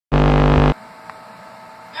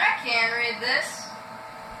can't read this.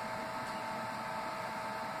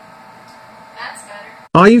 That's better.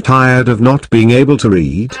 Are you tired of not being able to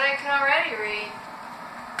read? But I can already read.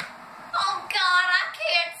 Oh God, I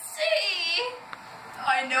can't see.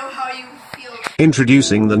 I know how you feel.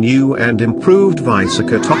 Introducing the new and improved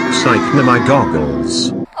Vysokotoksichnymi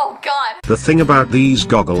Goggles. Oh God. The thing about these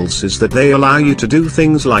goggles is that they allow you to do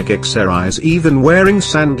things like exercise, even wearing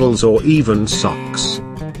sandals or even socks.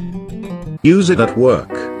 Use it at work,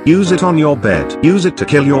 use it on your bed, use it to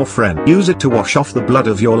kill your friend, use it to wash off the blood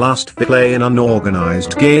of your last play in an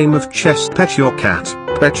unorganized game of chess, pet your cat,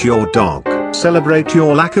 pet your dog, celebrate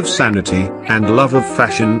your lack of sanity, and love of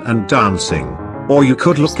fashion and dancing. Or you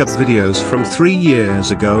could look up videos from 3 years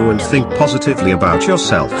ago and think positively about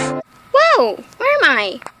yourself. Whoa, where am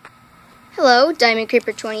I? Hello, Diamond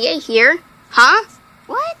Creeper 28 here. Huh?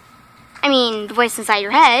 What? I mean, the voice inside your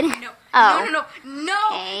head. No. Oh. No.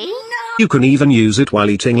 Okay. No. You can even use it while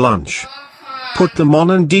eating lunch. Put them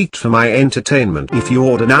on and eat for my entertainment. If you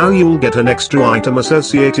order now, you'll get an extra item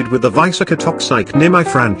associated with the Vysokotoksichnymi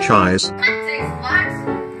franchise.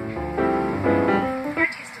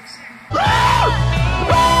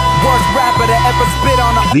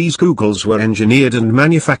 These goggles were engineered and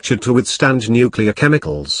manufactured to withstand nuclear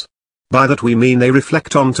chemicals. By that we mean they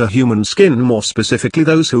reflect onto human skin, more specifically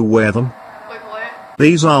those who wear them.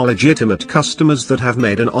 These are legitimate customers that have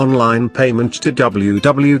made an online payment to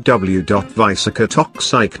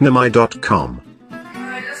www.vysokotoksichnymi.com.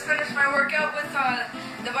 I just finished my workout with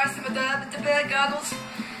the Vysokotoksichnymi Goggles,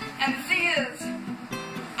 and the thing is,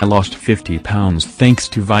 I lost 50 pounds thanks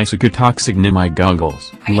to Vysokotoksichnymi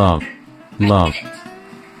Goggles. Love. I don't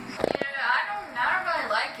really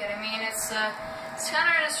like it. I mean, it's kind of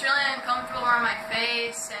just really uncomfortable on my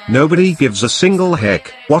face. And Nobody gives a single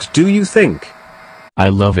heck. What do you think? I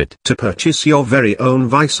love it. To purchase your very own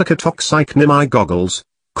Vysokotoksichnymi goggles,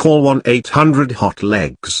 call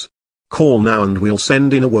 1-800-HOT-LEGS. Call now and we'll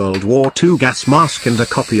send in a World War II gas mask and a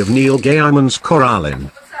copy of Neil Gaiman's Coraline.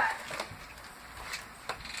 what's that?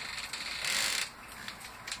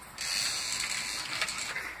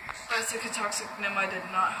 Vysokotoksichnymi did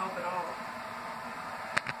not help at all.